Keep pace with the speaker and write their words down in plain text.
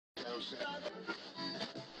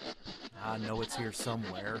I know it's here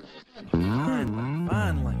somewhere.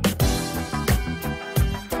 Finally.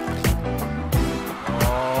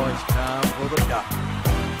 Oh, it's time for the doctor.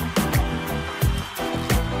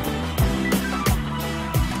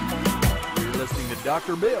 You're listening to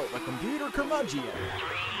Dr. Bill, the computer curmudgeon.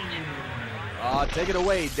 Take it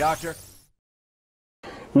away, Doctor.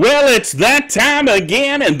 Well, it's that time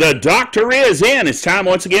again, and the doctor is in. It's time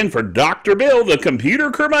once again for Dr. Bill, the computer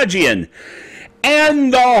curmudgeon.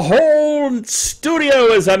 And the whole studio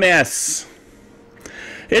is a mess.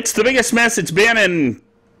 It's the biggest mess it's been in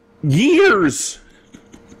years.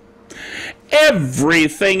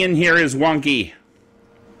 Everything in here is wonky.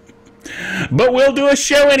 But we'll do a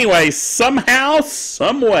show anyway. Somehow,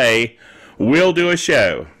 some way, we'll do a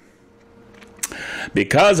show.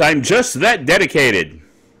 Because I'm just that dedicated.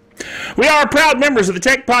 We are proud members of the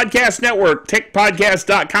Tech Podcast Network,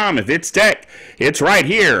 techpodcast.com. If it's tech, it's right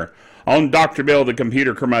here on Dr. Bill, the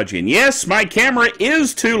computer curmudgeon. Yes, my camera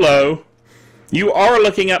is too low. You are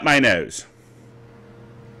looking up my nose.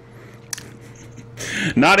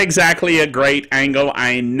 Not exactly a great angle,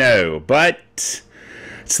 I know, but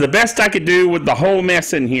it's the best I could do with the whole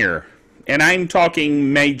mess in here. And I'm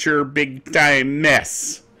talking major, big-time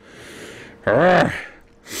mess. Urgh.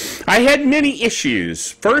 I had many issues.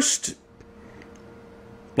 First,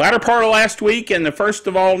 latter part of last week, and the first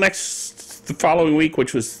of all the following week,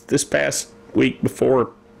 which was this past week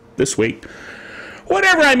before this week.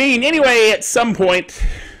 Whatever I mean. Anyway, at some point,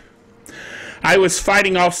 I was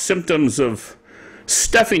fighting off symptoms of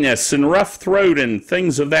stuffiness and rough throat and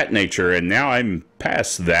things of that nature, and now I'm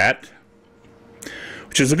past that,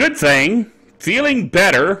 which is a good thing. Feeling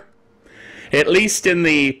better, at least in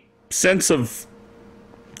the sense of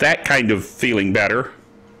that kind of feeling better.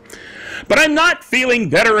 But I'm not feeling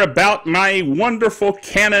better about my wonderful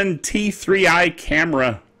Canon T3i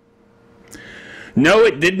camera. No,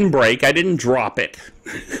 it didn't break. I didn't drop it.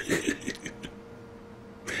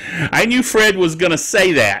 I knew Fred was going to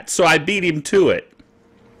say that, so I beat him to it.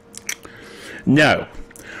 No.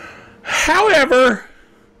 However,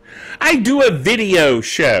 I do a video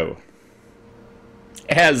show,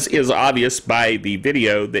 as is obvious by the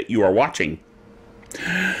video that you are watching.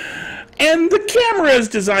 And the camera is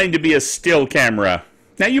designed to be a still camera.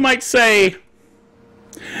 Now you might say,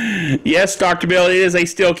 yes, Dr. Bill, it is a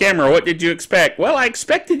still camera. What did you expect? Well, I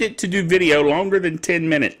expected it to do video longer than 10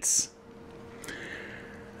 minutes.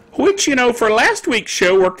 Which, you know, for last week's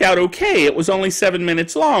show worked out okay. It was only 7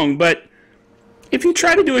 minutes long, but if you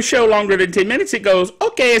try to do a show longer than 10 minutes, it goes,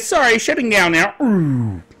 okay, sorry, shutting down now.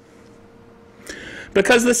 Ooh.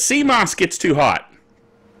 Because the CMOS gets too hot.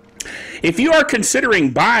 If you are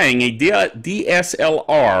considering buying a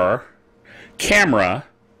DSLR camera,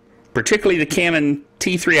 particularly the Canon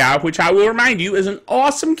T3i, which I will remind you is an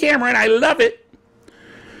awesome camera and I love it,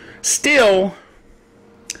 still,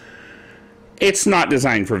 it's not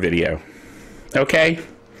designed for video, okay?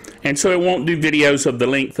 And so it won't do videos of the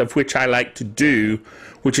length of which I like to do,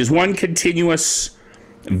 which is one continuous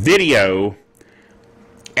video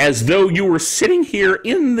as though you were sitting here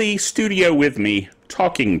in the studio with me,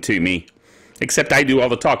 talking to me, except I do all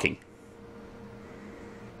the talking.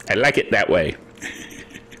 I like it that way.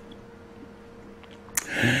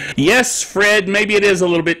 Yes, Fred, maybe it is a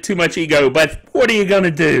little bit too much ego, but what are you going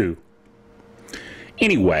to do?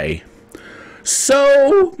 Anyway,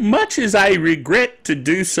 so much as I regret to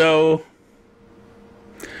do so,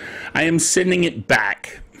 I am sending it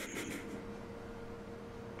back.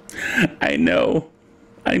 I know.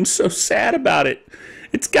 I'm so sad about it.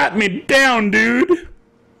 It's got me down, dude.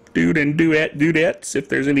 Dude and dudettes, if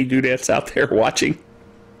there's any dudettes out there watching.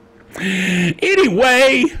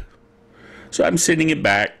 Anyway, so I'm sending it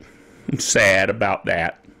back. I'm sad about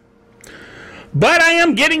that. But I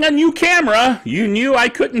am getting a new camera. You knew I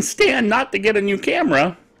couldn't stand not to get a new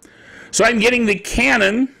camera. So I'm getting the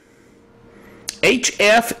Canon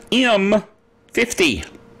HF-M50.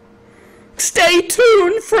 Stay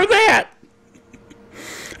tuned for that.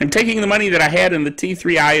 I'm taking the money that I had in the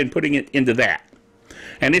T3i and putting it into that.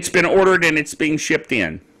 And it's been ordered and it's being shipped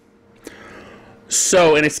in.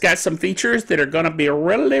 So, and it's got some features that are going to be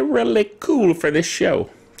really, really cool for this show.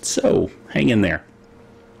 So, hang in there.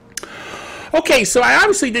 Okay, so I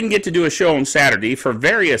obviously didn't get to do a show on Saturday for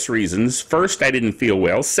various reasons. First, I didn't feel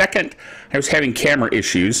well. Second, I was having camera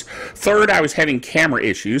issues. Third, I was having camera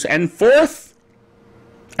issues. And fourth,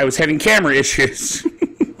 I was having camera issues.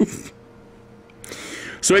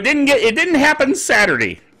 So it didn't happen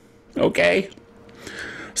Saturday, okay?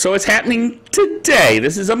 So it's happening today.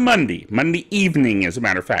 This is a Monday evening, as a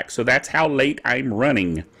matter of fact. So that's how late I'm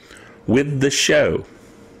running with the show.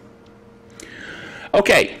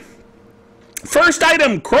 Okay, First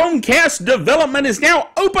item, Chromecast development is now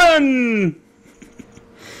open.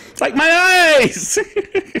 Like my eyes.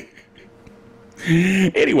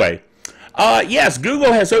 Anyway, yes,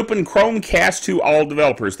 Google has opened Chromecast to all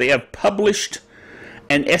developers. They have published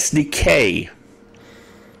an SDK.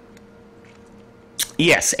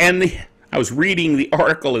 Yes, and I was reading the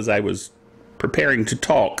article as I was preparing to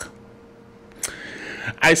talk.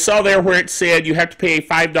 I saw there where it said you have to pay a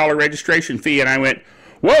 $5 registration fee, and I went,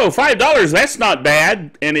 whoa, $5, that's not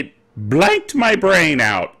bad, and it blanked my brain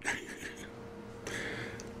out.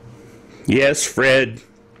 Yes, Fred,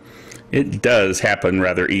 it does happen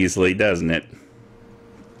rather easily, doesn't it?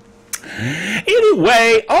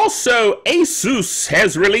 Anyway, also, Asus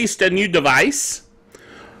has released a new device,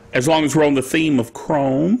 as long as we're on the theme of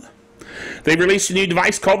Chrome. They released a new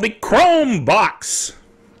device called the Chromebox.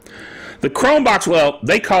 The Chromebox, well,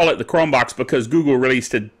 they call it the Chromebox because Google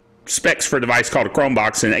released a specs for a device called a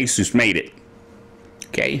Chromebox and Asus made it.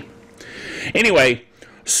 Okay. Anyway,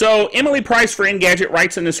 so Emily Price for Engadget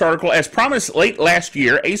writes in this article, as promised late last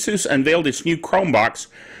year, Asus unveiled its new Chromebox,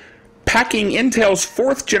 packing Intel's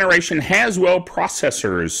 4th generation Haswell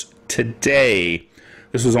processors today.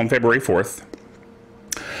 This was on February 4th.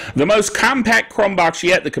 The most compact Chromebox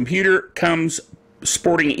yet, the computer comes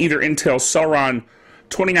sporting either Intel Celeron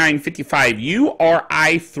 2955U or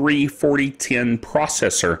i3 4010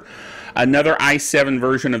 processor. Another i7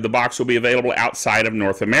 version of the box will be available outside of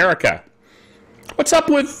North America. What's up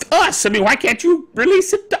with us? I mean, why can't you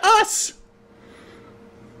release it to us?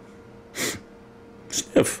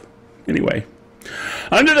 Sniff. Anyway.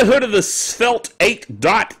 Under the hood of the Svelte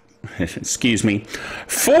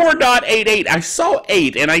 4.88. I saw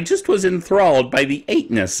 8 and I just was enthralled by the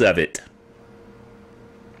 8-ness of it.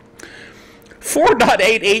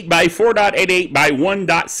 4.88 by 4.88 by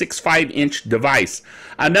 1.65 inch device.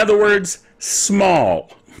 In other words,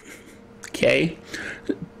 small. Okay?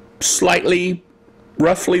 Slightly,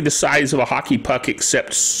 roughly the size of a hockey puck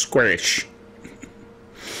except squarish.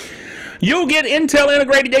 You'll get Intel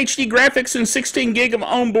integrated HD graphics and 16 gig of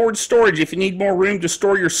onboard storage if you need more room to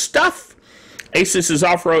store your stuff. Asus is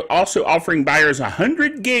also offering buyers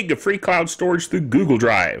 100 gig of free cloud storage through Google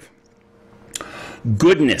Drive.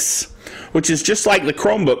 Goodness, which is just like the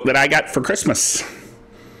Chromebook that I got for Christmas.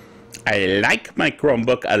 I like my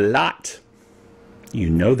Chromebook a lot.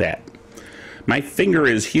 You know that. My finger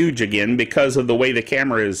is huge again because of the way the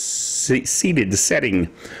camera is seated,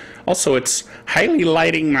 setting. Also, it's highly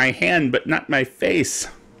lighting my hand, but not my face.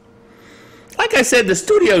 Like I said, the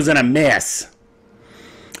studio's in a mess.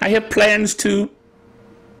 I have plans to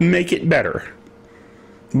make it better,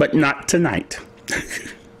 but not tonight.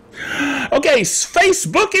 Okay,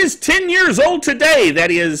 Facebook is 10 years old today.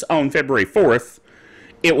 That is, on February 4th,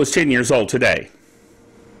 it was 10 years old today.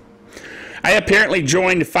 I apparently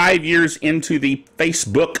joined 5 years into the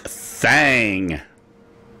Facebook thing.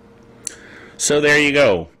 So there you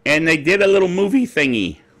go. And they did a little movie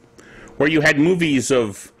thingy where you had movies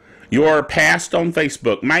of your past on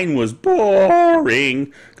Facebook. Mine was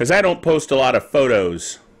boring because I don't post a lot of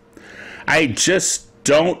photos. I just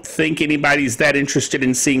don't think anybody's that interested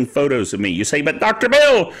in seeing photos of me. You say, but Dr.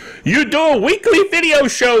 Bill, you do a weekly video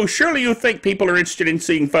show. Surely you think people are interested in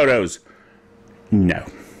seeing photos. No.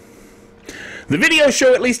 The video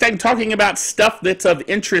show, at least I'm talking about stuff that's of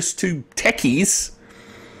interest to techies.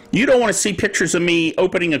 You don't want to see pictures of me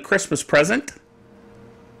opening a Christmas present.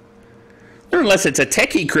 Unless it's a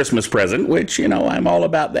techie Christmas present, which, you know, I'm all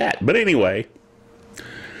about that. But anyway.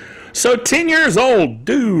 So 10 years old,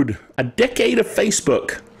 dude. A decade of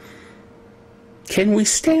Facebook. Can we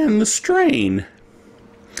stand the strain?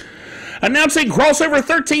 Announcing Crossover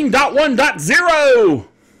 13.1.0.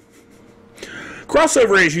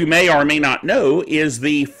 Crossover, as you may or may not know, is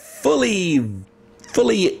the fully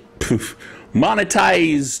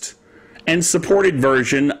monetized and supported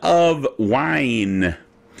version of Wine,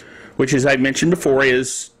 which, as I've mentioned before,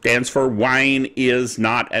 stands for Wine is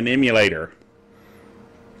not an emulator.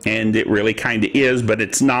 And it really kind of is, but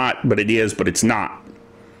it's not, but it is, but it's not.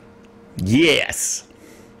 Yes.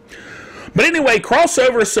 But anyway,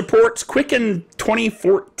 Crossover supports Quicken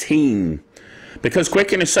 2014. Because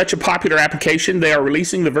Quicken is such a popular application, they are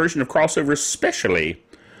releasing the version of Crossover specially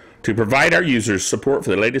to provide our users support for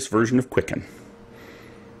the latest version of Quicken.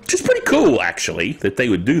 Which is pretty cool, actually, that they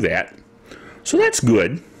would do that. So that's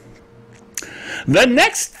good. The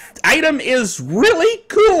next item is really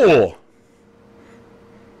cool.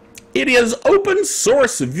 It is open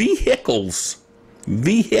source vehicles.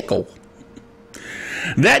 Vehicle.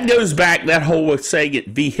 That goes back, that whole saying it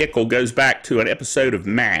vehicle goes back to an episode of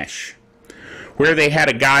MASH, where they had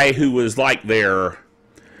a guy who was like their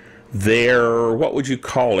what would you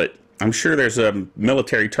call it? I'm sure there's a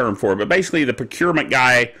military term for it, but basically the procurement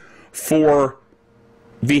guy for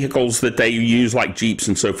vehicles that they use like Jeeps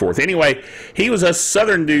and so forth. Anyway, he was a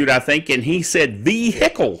Southern dude, I think, and he said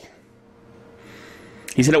vehicle.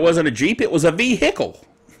 He said it wasn't a Jeep, it was a vehicle.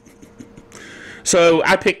 So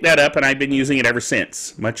I picked that up and I've been using it ever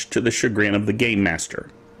since, much to the chagrin of the game master,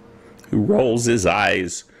 who rolls his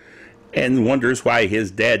eyes and wonders why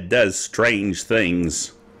his dad does strange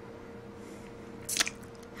things.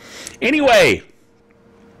 Anyway,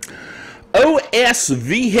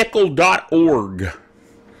 osvehicle.org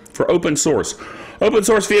for open source.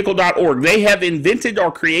 OpenSourceVehicle.org. They have invented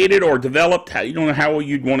or created or developed, you don't know how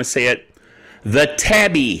you'd want to say it, the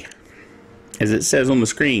Tabby, as it says on the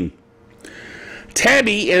screen.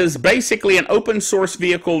 Tabby is basically an open source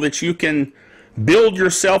vehicle that you can build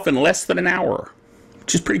yourself in less than an hour,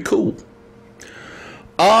 which is pretty cool.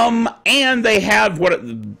 And they have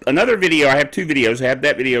another video. I have two videos. I have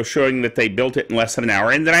that video showing that they built it in less than an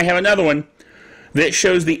hour, and then I have another one that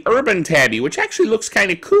shows the Urban Tabby, which actually looks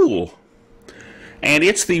kind of cool. And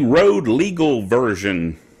it's the road legal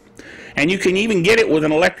version. And you can even get it with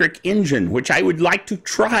an electric engine, which I would like to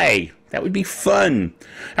try. That would be fun.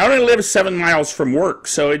 I only live 7 miles from work,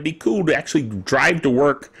 so it'd be cool to actually drive to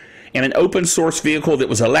work in an open source vehicle that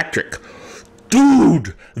was electric.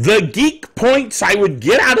 Dude, the geek points I would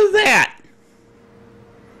get out of that.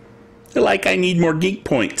 I feel like I need more geek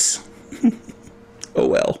points. Oh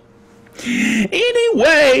well.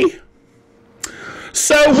 Anyway.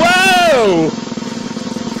 So, whoa!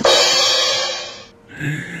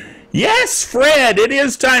 Yes, Fred, it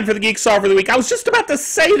is time for the Geek Solver of the Week. I was just about to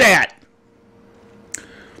say that.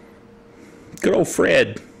 Good old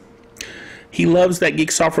Fred. He loves that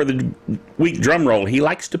Geek Solver of the Week drum roll. He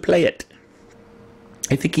likes to play it.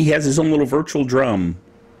 I think he has his own little virtual drum.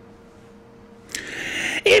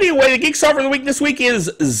 Anyway, the Geek Solver of the Week this week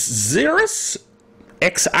is Xirrus,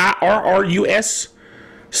 Xirrus,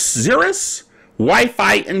 Xirrus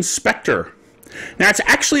Wi-Fi Inspector. Now, it's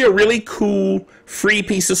actually a really cool free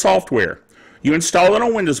piece of software. You install it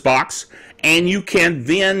on Windows box, and you can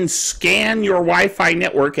then scan your Wi-Fi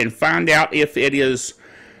network and find out if it is,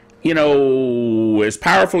 you know, as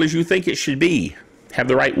powerful as you think it should be. Have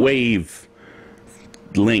the right wave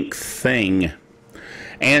length thing.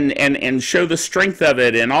 And show the strength of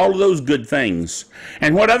it and all of those good things.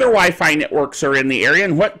 And what other Wi-Fi networks are in the area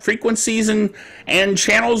and what frequencies and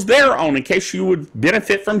channels they're on in case you would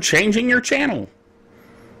benefit from changing your channel.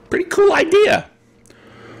 Pretty cool idea.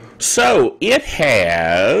 So it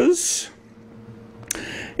has,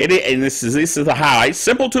 and this is the highlight.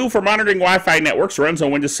 Simple tool for monitoring Wi-Fi networks. Runs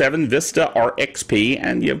on Windows 7, Vista, or XP,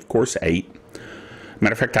 and of course 8.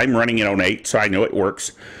 Matter of fact, I'm running it on 8, so I know it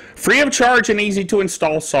works. Free of charge and easy to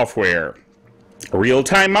install software.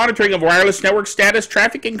 Real-time monitoring of wireless network status,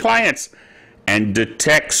 traffic, and clients. And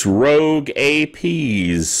detects rogue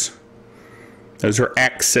APs. Those are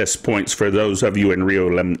access points for those of you in Rio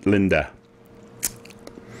Linda.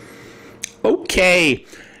 Okay,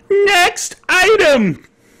 next item.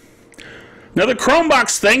 Another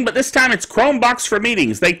Chromebox thing, but this time it's Chromebox for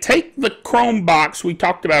meetings. They take the Chromebox we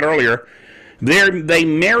talked about earlier. They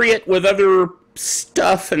marry it with other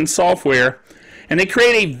stuff and software, and they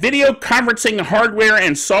create a video conferencing hardware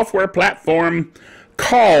and software platform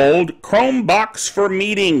called Chromebox for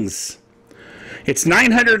Meetings. It's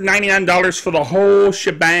 $999 for the whole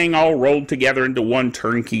shebang, all rolled together into one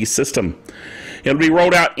turnkey system. It'll be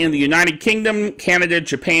rolled out in the United Kingdom, Canada,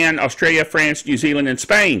 Japan, Australia, France, New Zealand, and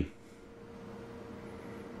Spain.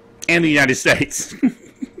 And the United States.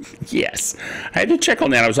 Yes. I had to check on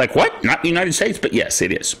that. I was like, what? Not the United States, but yes,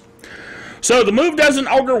 it is. So the move doesn't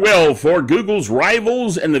augur well for Google's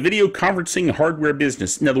rivals in the video conferencing hardware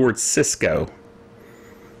business. In other words, Cisco.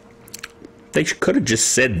 They could have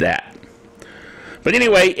just said that. But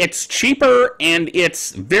anyway, it's cheaper and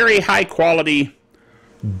it's very high quality.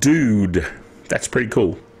 Dude, that's pretty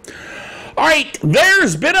cool. All right,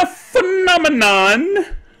 there's been a phenomenon.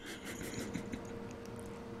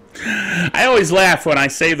 I always laugh when I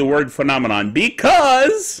say the word phenomenon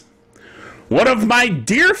because one of my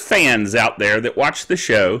dear fans out there that watch the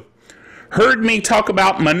show heard me talk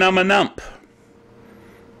about Manummanump,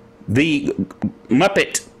 the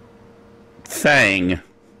Muppet thing.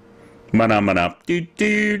 Manummanump, do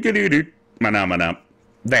do do do do, Manummanump,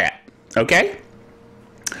 that, okay?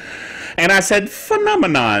 And I said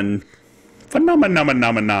phenomenon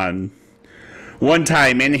one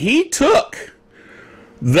time, and he took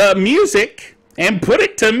the music and put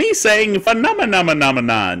it to me saying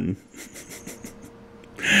phenomenon.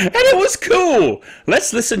 And it was cool.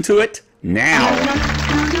 Let's listen to it now.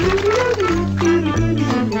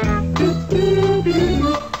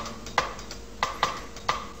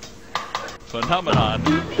 Phenomenon.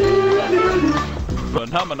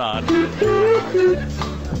 Phenomenon.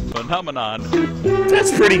 Phenomenon. That's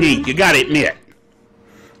pretty neat, you gotta admit.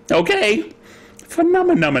 Okay.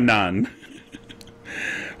 Phenomenon.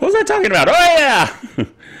 What was I talking about? Oh, yeah.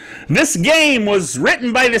 This game was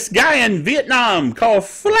written by this guy in Vietnam called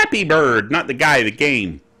Flappy Bird. Not the guy, the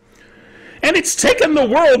game. And it's taken the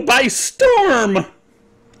world by storm.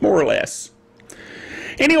 More or less.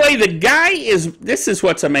 Anyway, the guy is... This is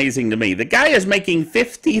what's amazing to me. The guy is making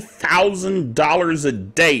 $50,000 a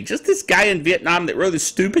day. Just this guy in Vietnam that wrote this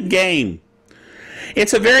stupid game.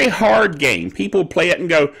 It's a very hard game. People play it and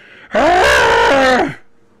go... Arr!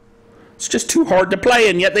 It's just too hard to play,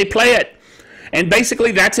 and yet they play it. And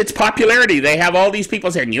basically, that's its popularity. They have all these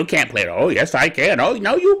people saying, you can't play it. Oh, yes, I can. Oh,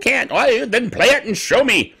 no, you can't. Oh, then play it and show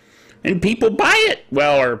me. And people buy it.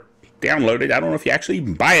 Well, or download it. I don't know if you actually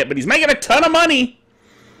even buy it, but he's making a ton of money.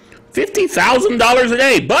 $50,000 a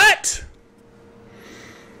day. But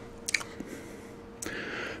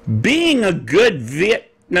being a good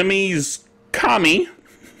Vietnamese commie,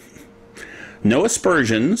 no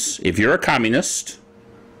aspersions, if you're a communist,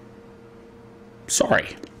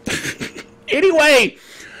 sorry. Anyway,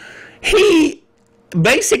 he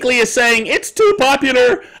basically is saying, it's too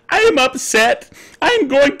popular, I am upset, I'm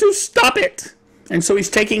going to stop it. And so he's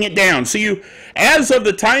taking it down. So you, as of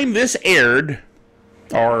the time this aired,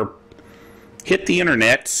 or hit the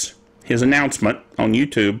internets, his announcement on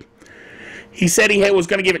YouTube, he said he was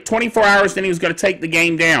going to give it 24 hours, then he was going to take the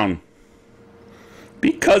game down.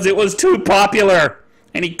 Because it was too popular,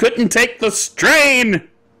 and he couldn't take the strain.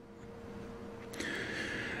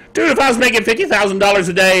 Dude, if I was making $50,000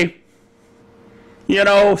 a day, you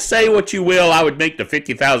know, say what you will, I would make the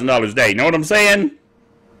 $50,000 a day. You know what I'm saying?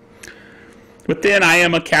 But then I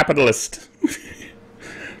am a capitalist.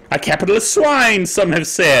 A capitalist swine, some have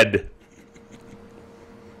said.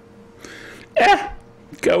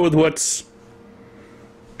 Go with what's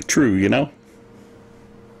true, you know?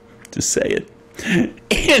 Just say it.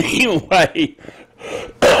 Anyway,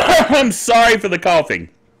 I'm sorry for the coughing.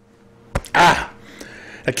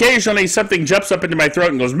 Occasionally something jumps up into my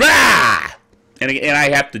throat and goes, bah! And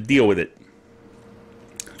I have to deal with it.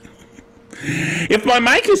 If my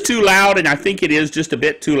mic is too loud, and I think it is just a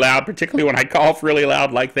bit too loud, particularly when I cough really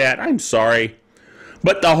loud like that, I'm sorry.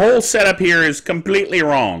 But the whole setup here is completely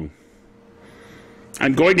wrong.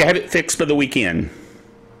 I'm going to have it fixed by the weekend.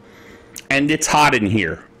 And it's hot in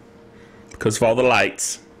here because of all the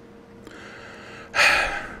lights.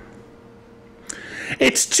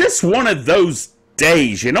 It's just one of those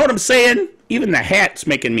days, you know what I'm saying? Even the hat's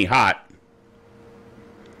making me hot.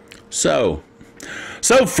 So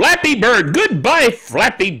Flappy Bird, goodbye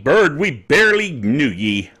Flappy Bird, we barely knew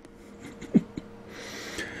ye.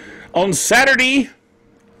 On Saturday,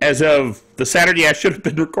 as of the Saturday I should have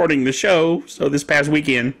been recording the show, so this past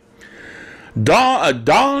weekend,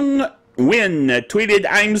 Dong Win tweeted,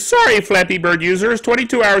 I'm sorry Flappy Bird users,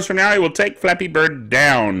 22 hours from now I will take Flappy Bird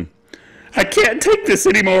down. I can't take this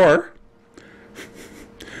anymore.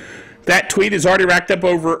 That tweet has already racked up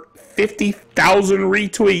over 50,000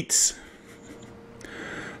 retweets.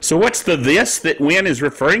 So what's the this that Win is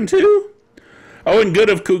referring to? Owen Good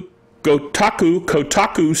of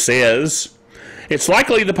Kotaku says, it's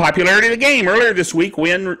likely the popularity of the game. Earlier this week,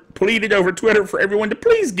 Win pleaded over Twitter for everyone to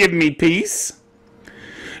please give me peace,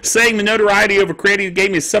 saying the notoriety over creating the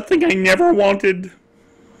game is something I never wanted.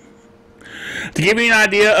 To give you an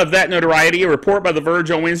idea of that notoriety, a report by The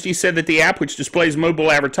Verge on Wednesday said that the app, which displays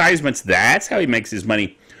mobile advertisements, that's how he makes his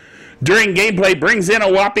money, during gameplay brings in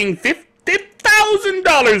a whopping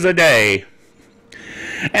 $50,000 a day.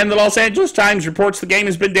 And the Los Angeles Times reports the game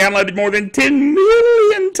has been downloaded more than 10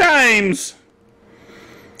 million times.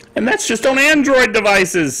 And that's just on Android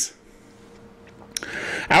devices.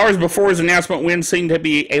 Hours before his announcement, Wynn seemed to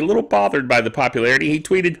be a little bothered by the popularity. He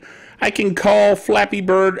tweeted, I can call Flappy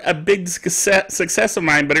Bird a big success of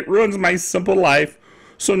mine, but it ruins my simple life,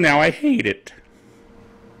 so now I hate it.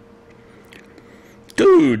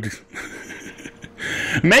 Dude,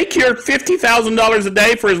 make your $50,000 a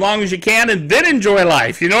day for as long as you can and then enjoy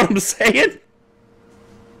life. You know what I'm saying?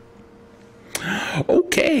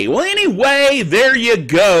 Okay, well anyway, there you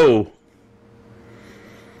go.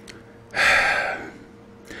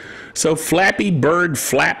 So Flappy Bird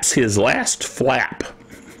flaps his last flap.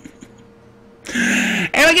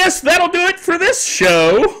 And I guess that'll do it for this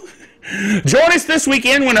show. Join us this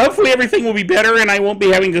weekend when hopefully everything will be better and I won't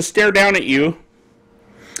be having to stare down at you.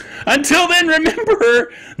 Until then,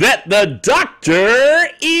 remember that the doctor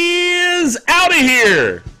is out of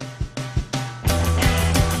here.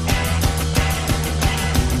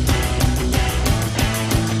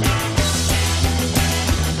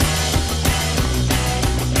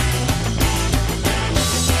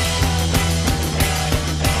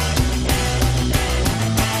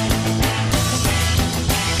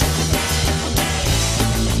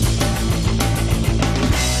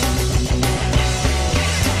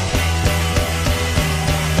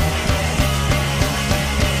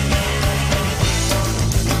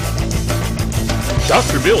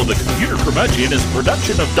 Dr. Bill, the Computer Curmudgeon, is a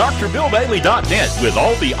production of DrBillBailey.net with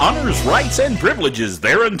all the honors, rights, and privileges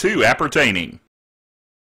thereunto appertaining.